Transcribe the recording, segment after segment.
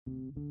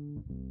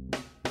Welcome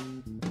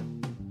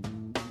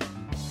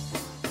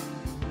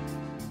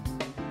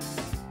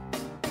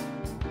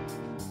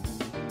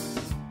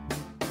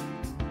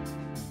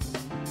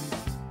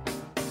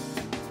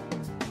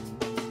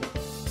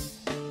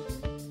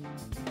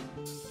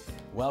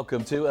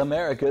to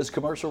America's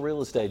Commercial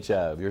Real Estate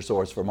Show, your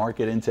source for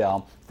market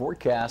intel,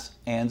 forecasts,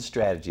 and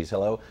strategies.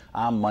 Hello,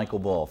 I'm Michael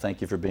Bull.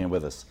 Thank you for being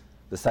with us.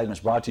 The segment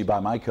is brought to you by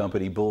my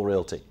company, Bull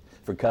Realty.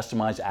 For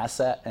customized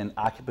asset and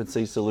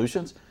occupancy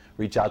solutions,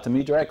 reach out to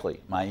me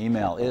directly. My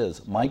email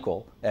is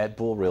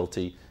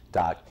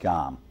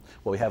michael@bullrealty.com.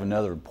 Well, we have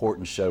another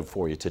important show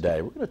for you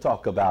today. We're going to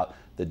talk about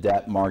the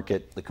debt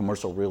market, the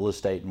commercial real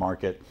estate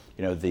market,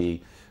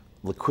 the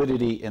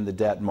liquidity in the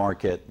debt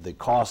market, the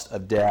cost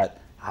of debt,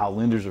 how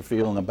lenders are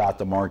feeling about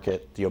the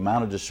market, the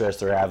amount of distress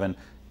they're having,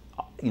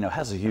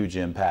 has a huge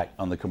impact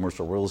on the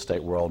commercial real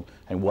estate world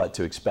and what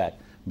to expect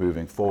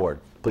moving forward.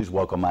 Please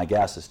welcome my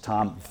guest, is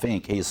Tom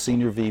Fink. He is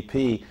Senior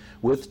VP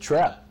with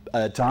TREP.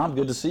 Tom,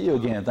 good to see you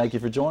again. Thank you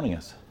for joining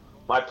us.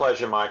 My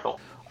pleasure, Michael.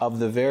 Of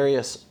the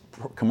various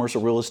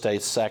commercial real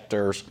estate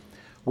sectors,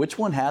 which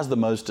one has the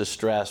most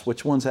distress?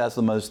 Which ones has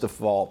the most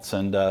defaults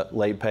and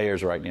late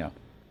payers right now?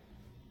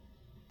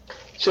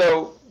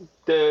 So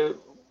the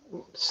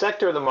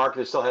sector of the market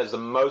that still has the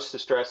most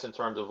distress in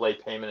terms of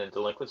late payment and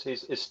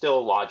delinquencies is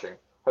still lodging,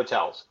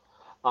 hotels.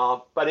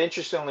 But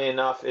interestingly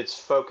enough, it's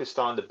focused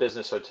on the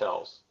business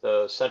hotels,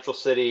 the Central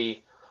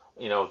City,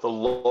 the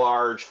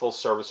large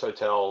full-service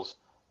hotels.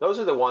 Those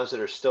are the ones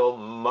that are still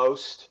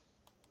most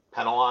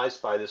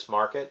penalized by this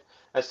market.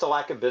 That's the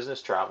lack of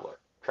business travel.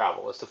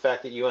 It's the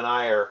fact that you and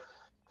I are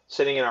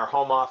sitting in our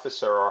home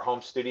office or our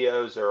home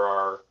studios or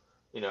our,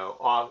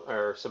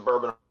 our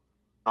suburban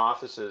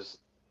offices.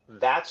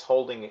 That's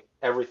holding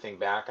everything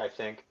back, I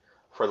think,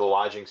 for the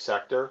lodging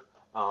sector.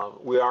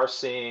 We are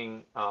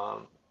seeing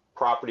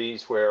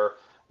properties where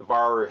the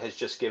borrower has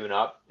just given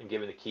up and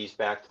given the keys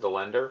back to the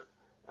lender.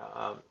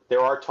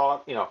 There are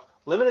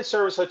limited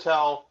service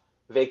hotel,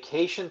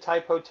 vacation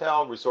type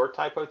hotel, resort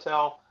type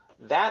hotel.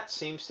 That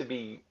seems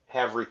to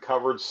have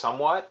recovered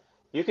somewhat.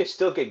 You can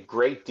still get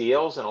great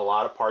deals in a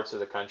lot of parts of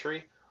the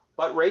country,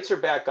 but rates are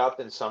back up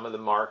in some of the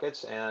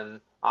markets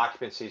and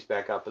occupancy is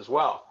back up as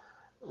well.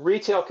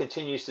 Retail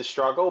continues to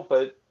struggle,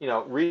 but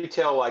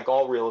retail, like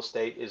all real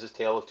estate, is a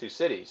tale of two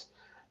cities.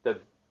 The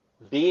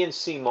B and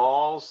C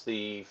malls,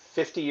 the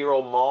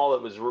 50-year-old mall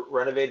that was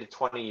renovated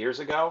 20 years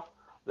ago,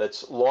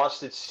 that's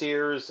lost its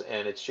Sears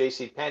and its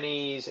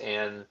JCPenney's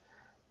and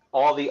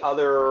all the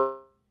other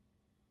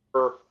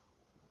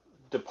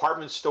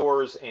department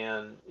stores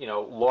and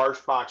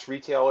large box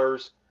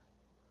retailers.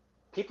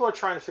 People are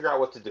trying to figure out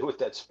what to do with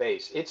that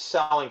space. It's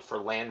selling for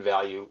land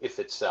value if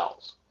it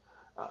sells.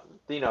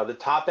 The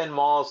top end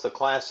malls, the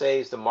Class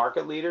A's, the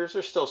market leaders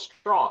are still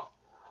strong,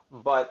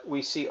 but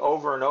we see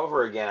over and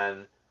over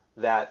again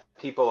that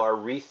people are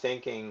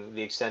rethinking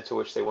the extent to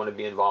which they want to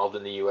be involved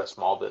in the U.S.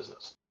 mall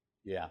business.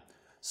 Yeah.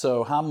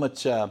 So how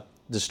much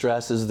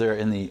distress is there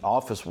in the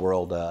office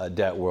world,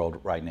 debt world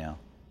right now?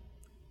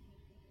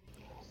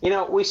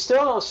 We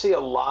still don't see a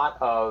lot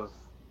of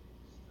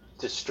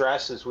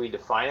distress as we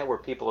define it, where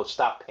people have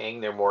stopped paying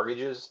their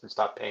mortgages and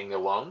stopped paying their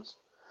loans.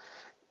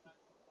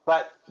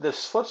 But the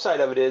flip side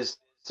of it is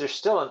there's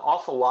still an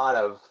awful lot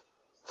of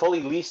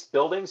fully leased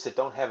buildings that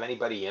don't have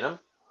anybody in them,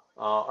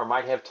 or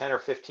might have 10 or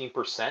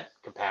 15%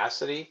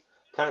 capacity,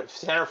 10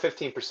 or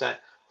 15%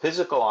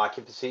 physical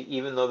occupancy,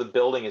 even though the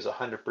building is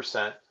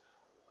 100%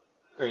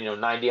 or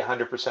 90,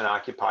 100%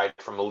 occupied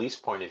from a lease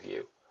point of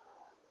view.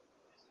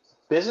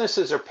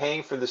 Businesses are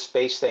paying for the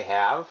space they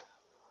have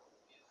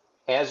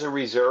as a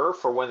reserve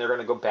for when they're going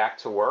to go back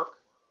to work.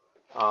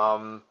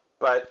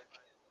 But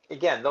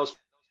again, those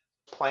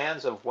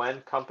plans of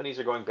when companies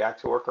are going back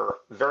to work are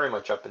very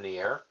much up in the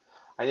air.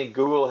 I think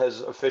Google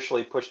has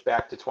officially pushed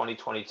back to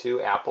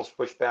 2022. Apple's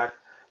pushed back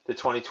to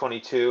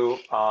 2022.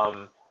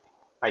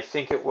 I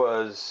think it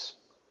was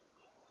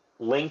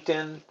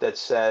LinkedIn that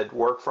said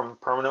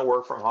permanent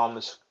work from home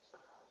is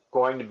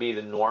going to be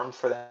the norm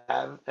for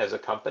them as a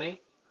company.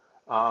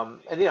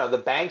 And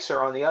the banks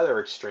are on the other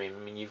extreme. I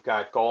mean, you've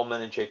got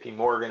Goldman and JP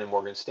Morgan and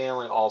Morgan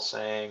Stanley all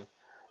saying,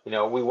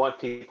 we want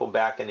people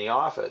back in the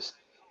office.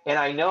 And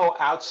I know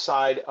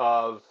outside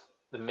of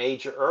the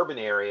major urban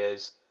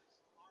areas,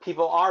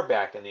 people are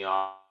back in the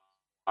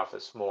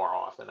office more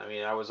often. I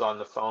mean, I was on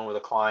the phone with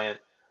a client,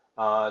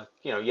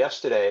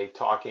 yesterday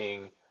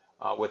talking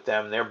with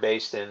them. They're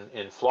based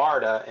in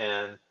Florida,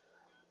 and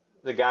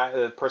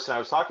the person I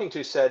was talking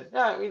to said,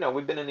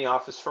 we've been in the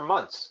office for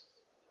months,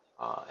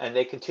 and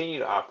they continue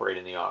to operate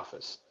in the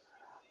office.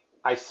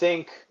 I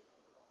think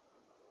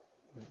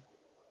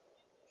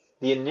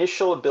the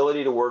initial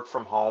ability to work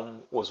from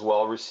home was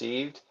well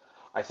received.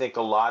 I think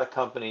a lot of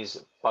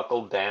companies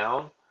buckled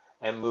down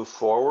and moved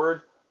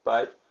forward,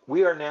 but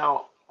we are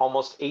now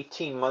almost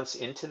 18 months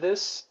into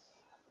this,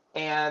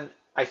 and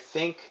I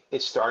think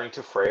it's starting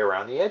to fray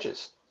around the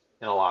edges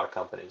in a lot of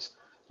companies.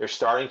 They're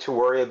starting to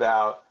worry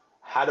about,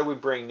 how do we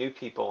bring new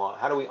people on?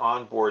 How do we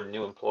onboard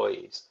new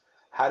employees?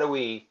 How do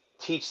we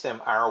teach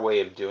them our way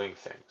of doing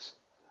things?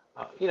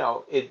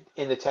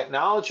 In the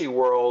technology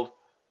world,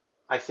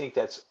 I think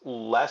that's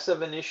less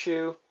of an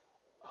issue.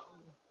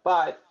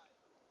 But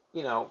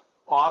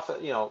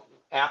often,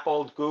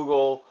 Apple,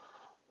 Google,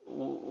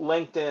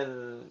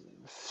 LinkedIn,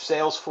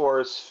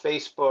 Salesforce,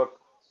 Facebook,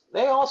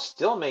 they all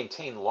still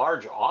maintain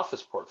large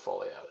office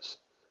portfolios.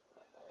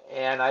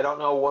 And I don't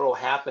know what will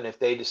happen if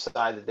they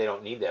decide that they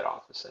don't need that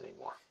office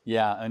anymore.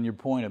 Yeah, and your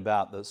point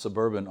about the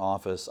suburban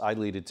office, I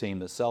lead a team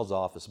that sells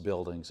office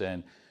buildings,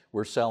 and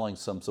we're selling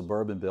some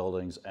suburban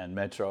buildings in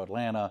Metro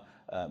Atlanta,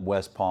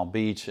 West Palm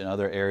Beach, and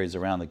other areas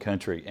around the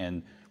country.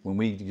 And when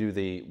we do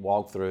the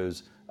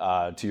walkthroughs,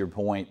 to your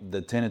point,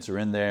 the tenants are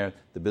in there,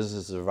 the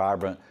businesses are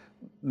vibrant.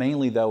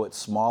 Mainly, though, it's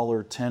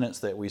smaller tenants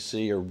that we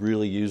see are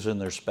really using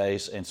their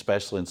space, and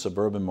especially in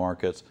suburban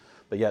markets.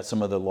 But yet,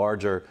 some of the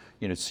larger,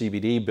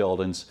 CBD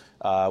buildings,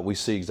 we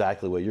see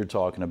exactly what you're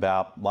talking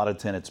about. A lot of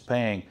tenants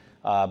paying,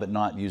 but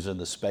not using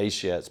the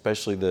space yet.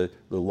 Especially the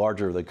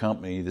larger the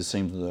company, this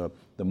seems the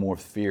more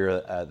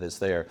fear that's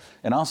there.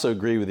 And I also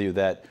agree with you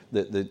that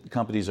the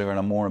companies are going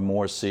to more and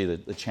more see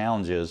the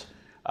challenges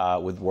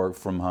with work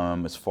from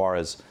home, as far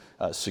as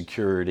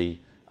security,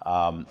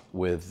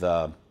 with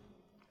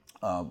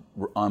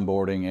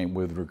onboarding, and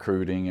with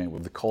recruiting, and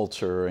with the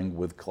culture, and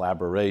with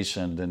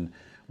collaboration, and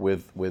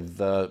with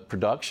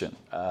production,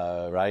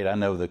 right? I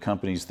know the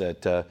companies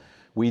that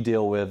we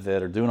deal with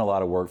that are doing a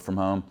lot of work from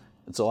home,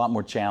 it's a lot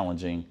more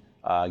challenging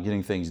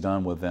getting things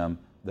done with them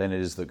than it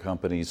is the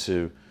companies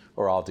who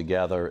are all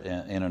together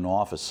in an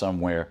office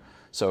somewhere.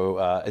 So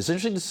it's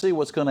interesting to see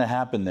what's going to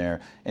happen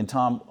there. And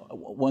Tom,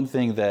 one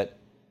thing that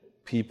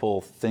people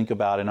think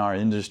about in our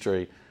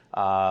industry,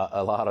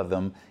 a lot of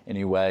them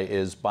anyway,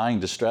 is buying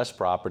distressed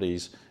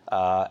properties.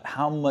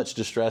 How much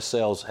distressed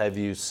sales have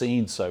you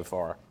seen so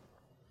far?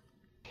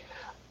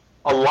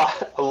 A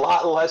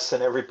lot less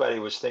than everybody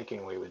was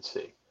thinking we would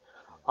see.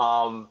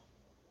 Um,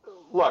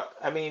 Look,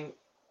 I mean,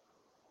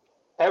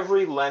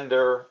 every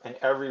lender and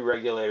every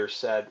regulator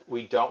said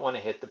we don't want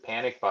to hit the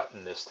panic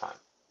button this time.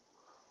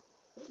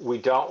 We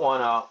don't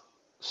want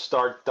to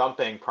start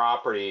dumping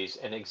properties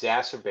and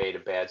exacerbate a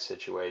bad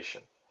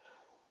situation.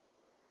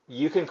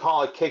 You can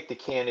call it kick the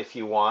can if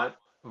you want,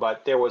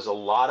 but there was a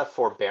lot of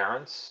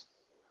forbearance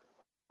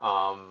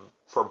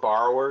for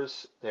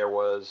borrowers. There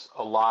was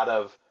a lot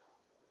of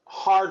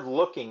hard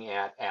looking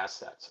at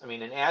assets. I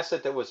mean, an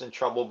asset that was in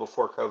trouble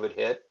before COVID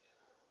hit,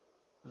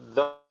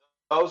 th-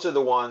 those are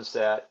the ones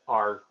that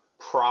are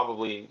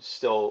probably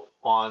still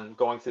on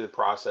going through the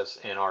process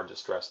and are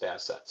distressed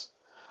assets.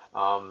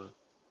 Um,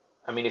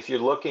 I mean, if you're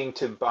looking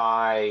to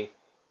buy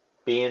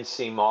B and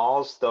C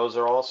malls, those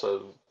are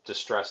also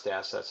distressed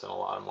assets in a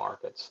lot of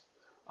markets.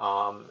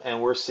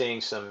 And we're seeing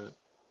some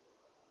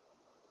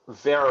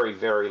very,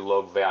 very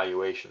low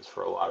valuations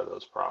for a lot of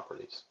those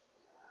properties.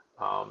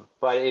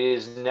 But it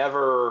has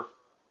never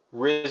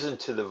risen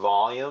to the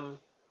volume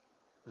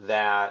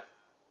that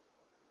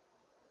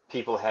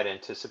people had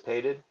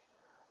anticipated.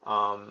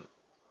 Um,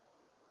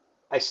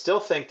 I still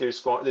think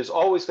there's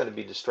always going to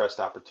be distressed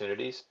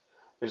opportunities.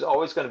 There's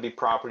always going to be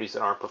properties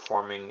that aren't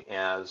performing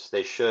as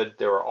they should.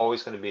 There are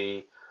always going to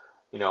be,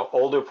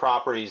 older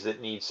properties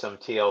that need some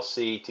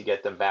TLC to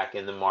get them back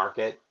in the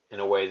market in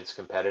a way that's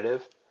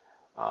competitive.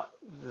 Uh,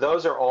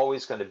 those are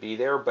always going to be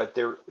there, but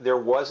there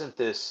wasn't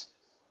this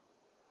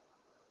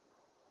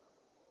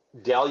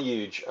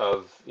deluge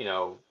of,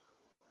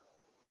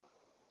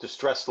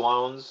 distressed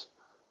loans,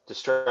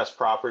 distressed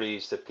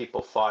properties that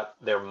people thought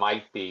there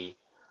might be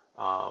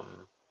um,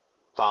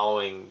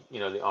 following,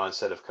 the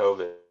onset of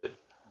COVID.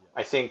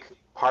 I think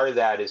part of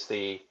that is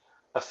the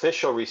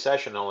official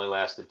recession only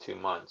lasted 2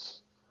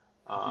 months.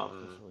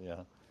 Um,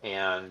 Yeah.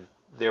 and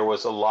there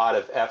was a lot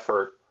of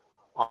effort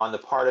on the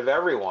part of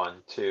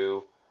everyone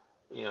to,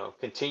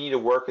 continue to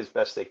work as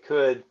best they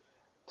could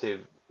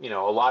to, a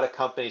lot of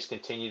companies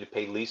continue to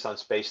pay lease on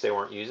space they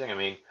weren't using. I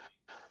mean,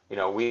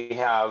 we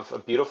have a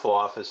beautiful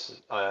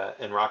office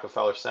in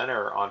Rockefeller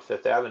Center on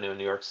Fifth Avenue in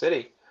New York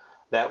City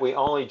that we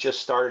only just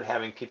started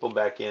having people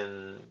back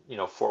in,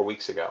 4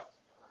 weeks ago.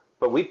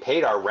 But we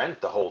paid our rent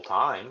the whole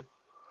time,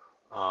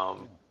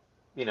 um,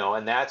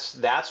 and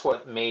that's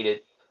what made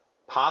it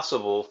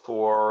possible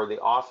for the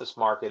office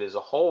market as a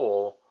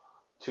whole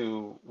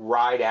to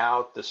ride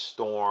out the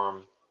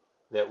storm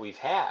that we've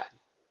had.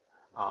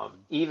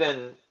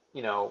 Even,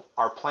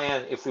 our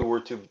plan, if we were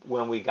to,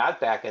 when we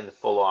got back in the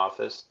full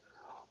office,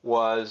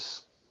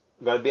 was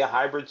going to be a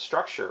hybrid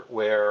structure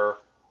where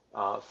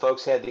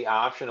folks had the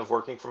option of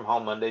working from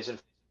home Mondays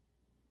and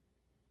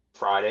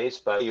Fridays,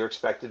 but you're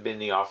expected to be in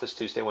the office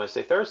Tuesday,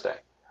 Wednesday, Thursday.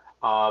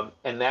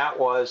 And that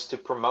was to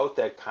promote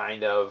that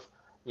kind of,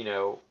 you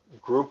know,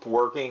 group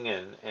working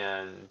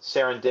and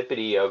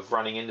serendipity of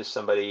running into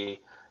somebody,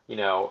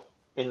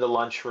 in the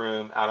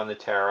lunchroom, out on the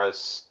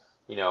terrace,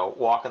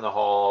 walking the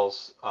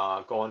halls,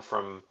 going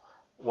from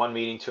one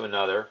meeting to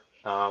another.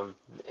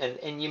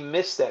 And you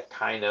miss that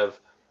kind of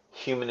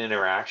human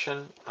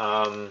interaction.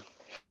 You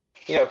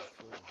know,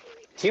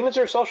 Humans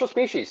are a social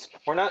species.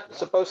 We're not Yeah,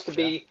 supposed to yeah,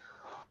 be,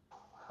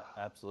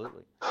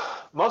 absolutely.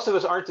 most of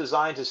us aren't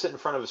designed to sit in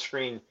front of a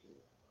screen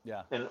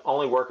Yeah, and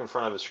only work in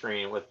front of a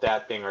screen with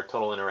that being our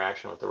total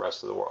interaction with the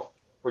rest of the world.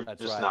 We're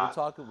that's just right. We're not.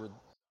 talking with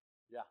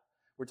Yeah,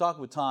 we're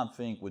talking with Tom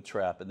Fink with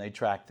TREP, and they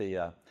track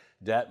the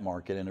debt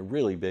market in a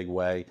really big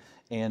way.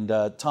 And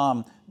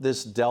Tom,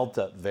 this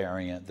Delta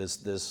variant, this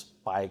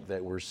spike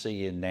that we're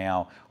seeing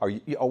now,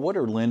 what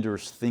are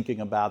lenders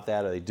thinking about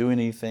that? Are they doing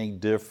anything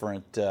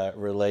different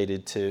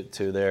related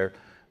to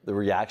the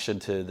reaction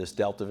to this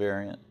Delta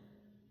variant?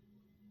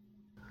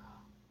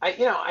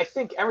 I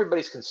think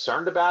everybody's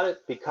concerned about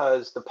it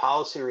because the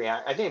policy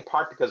react. I think in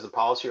part because the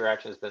policy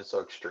reaction has been so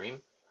extreme.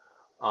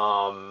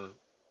 Um,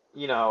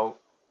 you know,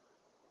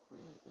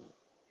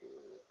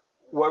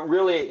 what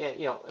really,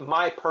 in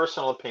my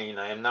personal opinion,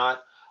 I am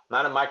not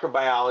a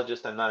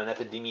microbiologist. I'm not an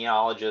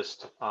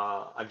epidemiologist.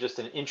 I'm just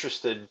an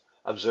interested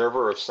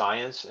observer of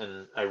science,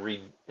 and I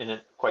read in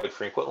it quite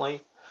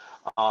frequently.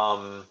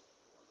 Um,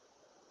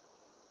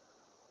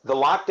 the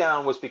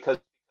lockdown was because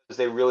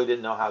they really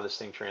didn't know how this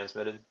thing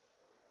transmitted.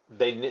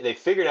 They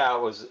figured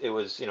out it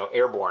was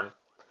airborne.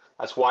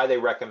 That's why they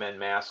recommend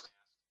masks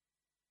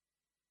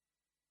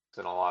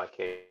in a lot of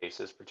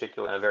cases,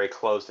 particularly in a very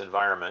closed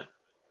environment.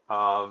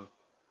 Um,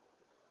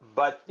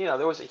 but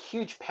there was a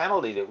huge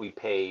penalty that we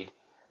paid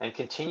and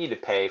continue to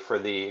pay for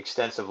the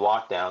extensive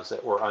lockdowns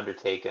that were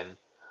undertaken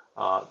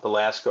the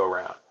last go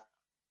round.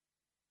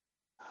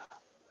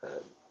 I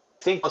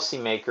think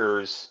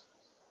policymakers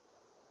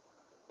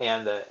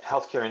and the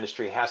healthcare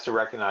industry has to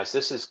recognize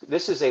this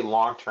is a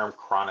long-term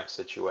chronic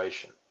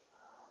situation.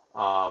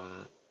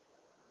 Um,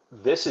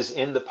 this is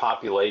in the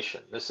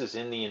population. This is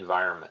in the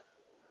environment.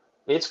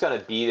 It's going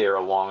to be there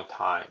a long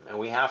time, and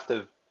we have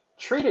to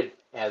treat it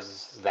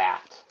as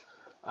that.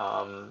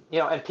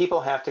 And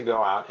people have to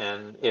go out,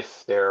 and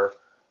if their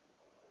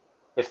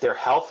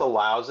health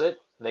allows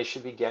it, they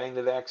should be getting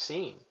the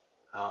vaccine.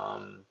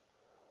 Um,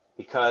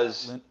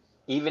 because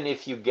even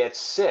if you get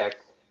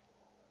sick,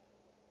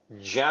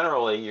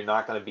 generally you're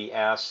not going to be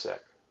as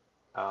sick.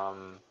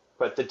 Um,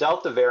 but the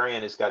Delta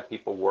variant has got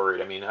people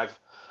worried. I mean,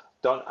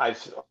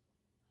 I've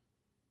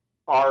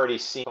already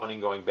seen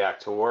going back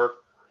to work.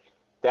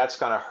 That's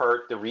going to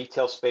hurt the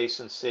retail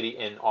space in city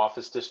in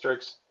office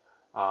districts.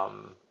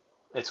 Um,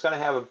 it's going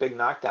to have a big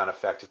knockdown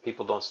effect if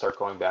people don't start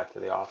going back to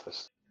the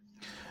office.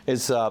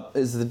 Is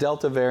the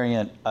Delta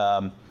variant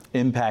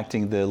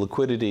impacting the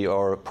liquidity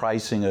or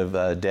pricing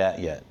of debt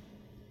yet?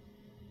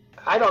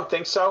 I don't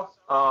think so.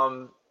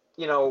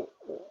 You know,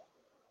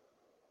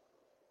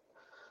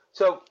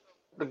 so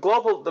the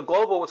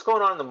global, what's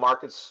going on in the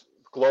markets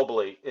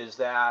globally is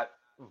that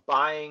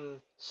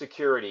buying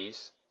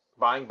securities,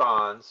 buying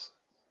bonds,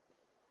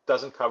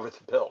 doesn't cover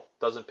the bill,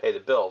 doesn't pay the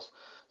bills.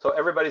 So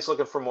everybody's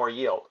looking for more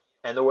yield.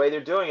 And the way they're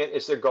doing it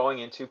is they're going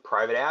into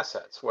private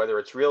assets, whether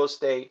it's real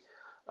estate,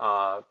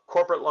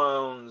 corporate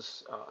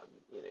loans,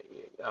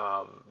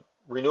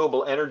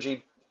 renewable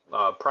energy,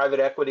 private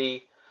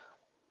equity.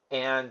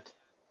 And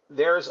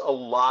there's a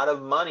lot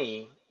of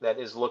money that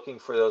is looking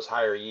for those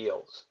higher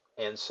yields.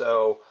 And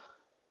so,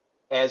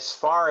 as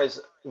far as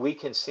we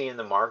can see in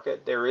the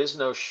market, there is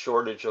no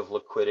shortage of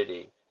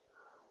liquidity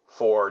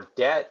for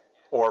debt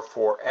or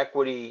for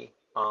equity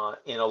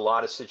in a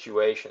lot of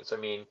situations. I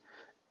mean,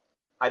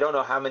 I don't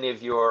know how many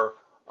of your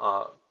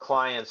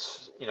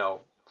clients,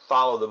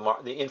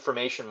 follow the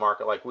information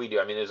market like we do.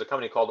 I mean, there's a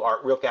company called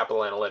Real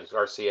Capital Analytics,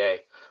 RCA,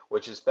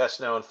 which is best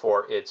known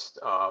for its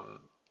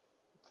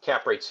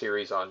cap rate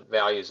series on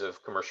values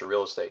of commercial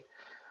real estate.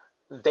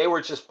 They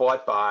were just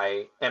bought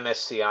by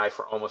MSCI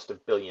for almost $1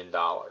 billion.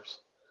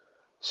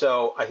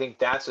 So I think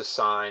that's a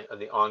sign of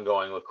the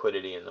ongoing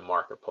liquidity in the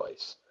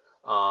marketplace.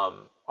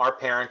 Our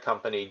parent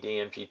company,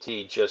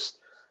 DMGT, just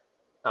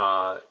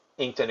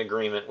inked an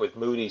agreement with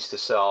Moody's to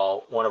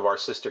sell one of our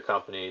sister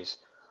companies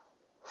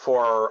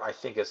for, I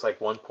think it's like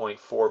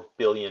 1.4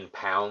 billion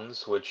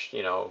pounds, which,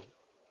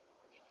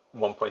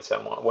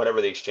 1.7,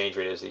 whatever the exchange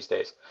rate is these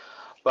days.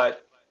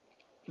 But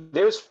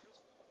there's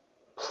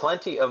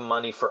plenty of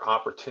money for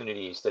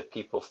opportunities that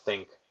people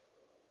think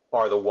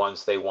are the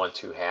ones they want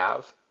to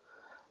have.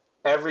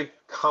 Every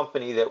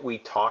company that we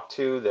talk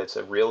to that's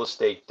a real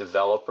estate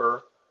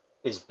developer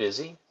is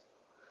busy.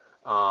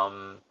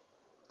 Um,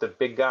 the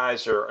big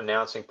guys are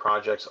announcing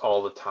projects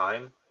all the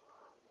time.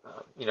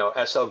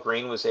 SL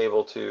Green was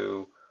able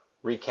to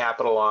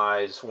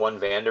recapitalize One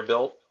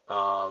Vanderbilt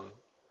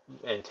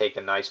and take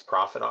a nice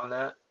profit on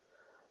that.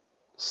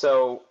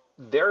 So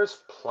there's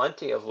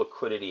plenty of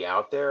liquidity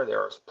out there.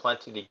 There's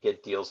plenty to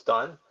get deals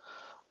done.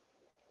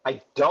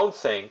 I don't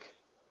think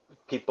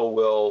people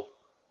will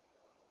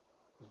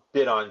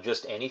bid on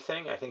just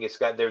anything. I think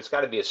there's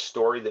got to be a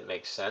story that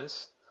makes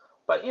sense.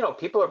 But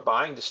people are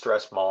buying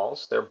distressed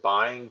malls. They're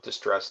buying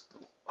distressed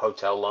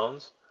hotel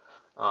loans.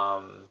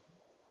 Um,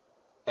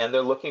 and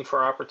they're looking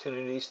for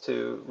opportunities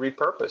to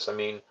repurpose. I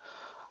mean,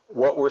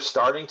 what we're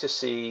starting to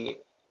see,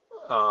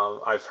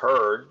 I've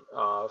heard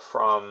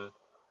from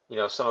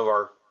some of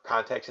our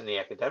contacts in the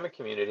academic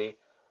community,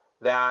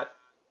 that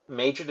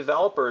major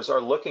developers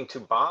are looking to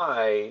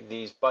buy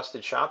these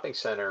busted shopping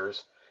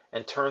centers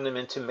and turn them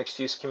into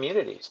mixed-use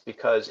communities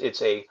because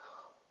it's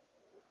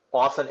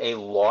often a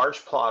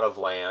large plot of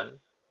land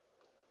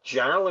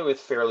generally with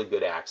fairly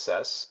good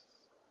access.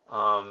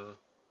 And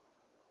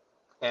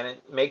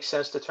it makes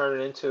sense to turn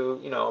it into,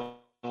 a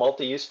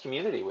multi-use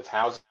community with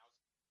housing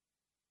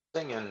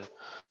and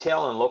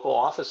retail and local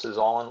offices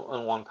all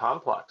in one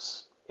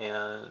complex.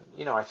 And,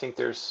 I think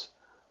that's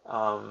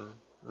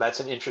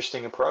an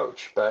interesting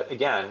approach. But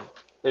again,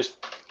 there's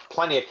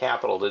plenty of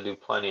capital to do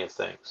plenty of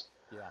things.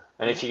 Yeah.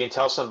 And if you can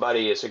tell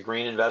somebody it's a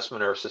green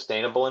investment or a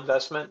sustainable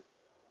investment,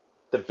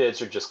 the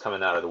bids are just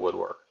coming out of the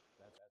woodwork.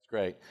 That's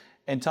great.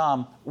 And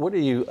Tom, what do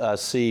you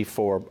see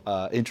for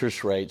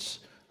interest rates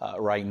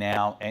right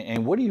now,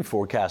 and what do you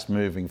forecast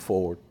moving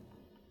forward?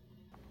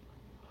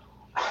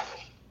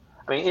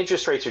 I mean,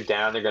 interest rates are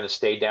down. They're going to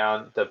stay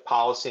down. The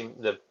policy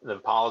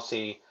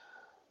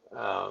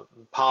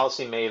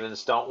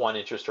mavens don't want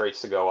interest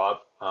rates to go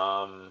up.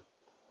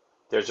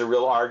 There's a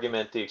real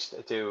argument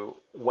to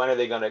when are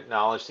they going to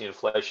acknowledge the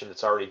inflation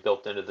that's already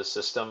built into the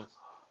system?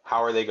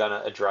 How are they going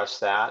to address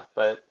that?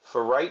 But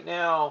for right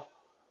now,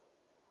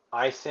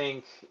 I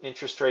think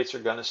interest rates are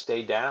going to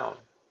stay down.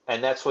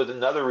 And that's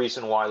another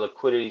reason why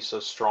liquidity is so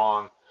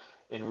strong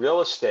in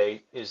real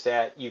estate is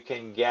that you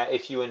can get,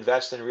 if you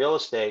invest in real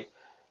estate,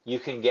 you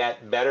can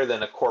get better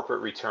than a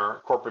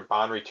corporate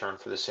bond return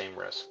for the same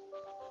risk.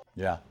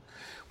 Yeah.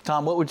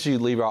 Tom, what would you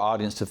leave our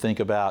audience to think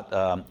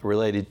about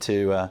related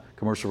to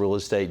commercial real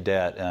estate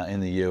debt in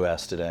the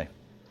U.S. today?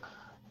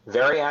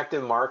 Very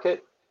active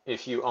market.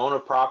 If you own a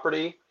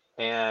property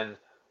and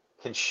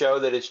can show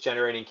that it's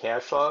generating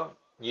cash flow,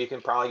 you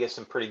can probably get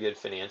some pretty good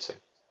financing.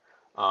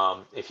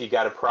 If you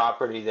got a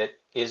property that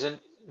isn't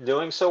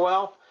doing so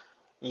well,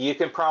 you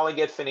can probably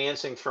get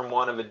financing from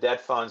one of the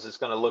debt funds that's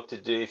going to look to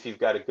do if you've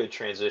got a good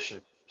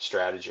transition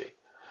strategy.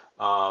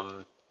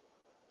 So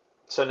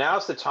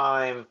now's the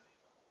time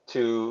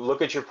to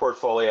look at your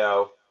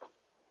portfolio.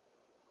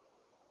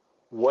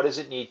 What does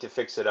it need to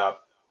fix it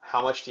up?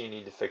 How much do you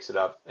need to fix it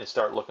up? And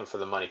start looking for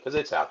the money because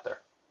it's out there.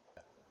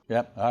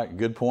 Yep. All right.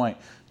 Good point.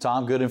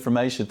 Tom, good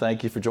information.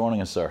 Thank you for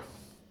joining us, sir.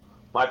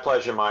 My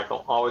pleasure,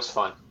 Michael. Always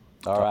fun.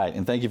 All right.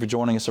 And thank you for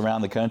joining us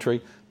around the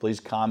country. Please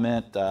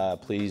comment.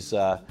 Please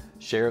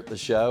share the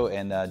show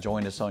and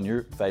join us on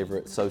your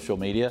favorite social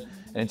media.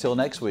 And until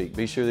next week,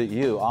 be sure that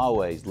you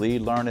always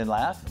lead, learn, and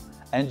laugh.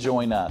 And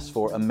join us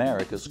for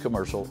America's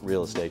Commercial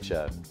Real Estate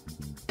Show.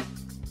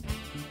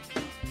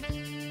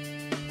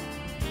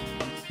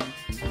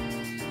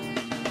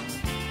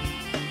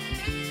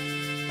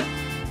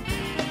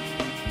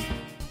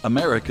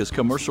 America's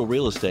Commercial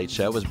Real Estate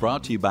Show is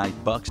brought to you by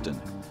Buxton.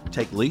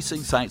 Take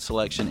leasing, site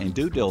selection, and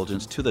due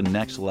diligence to the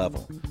next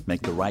level.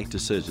 Make the right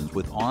decisions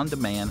with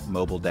on-demand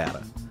mobile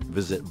data.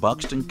 Visit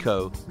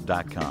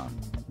buxtonco.com.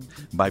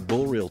 By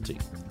Bull Realty.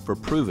 For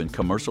proven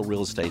commercial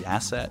real estate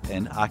asset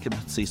and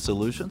occupancy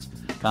solutions,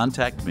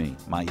 contact me.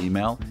 My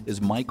email is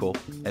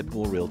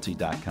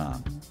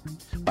michael@bullrealty.com.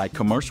 By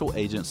Commercial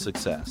Agent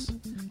Success.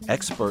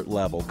 Expert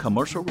level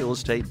commercial real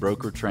estate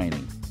broker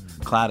training.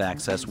 Cloud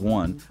Access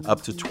 1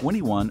 up to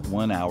 21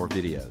 one-hour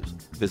videos.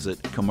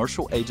 Visit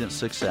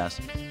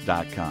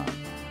commercialagentsuccess.com.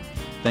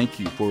 Thank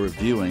you for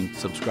reviewing,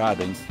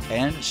 subscribing,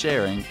 and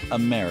sharing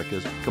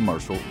America's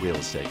Commercial Real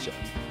Estate Show.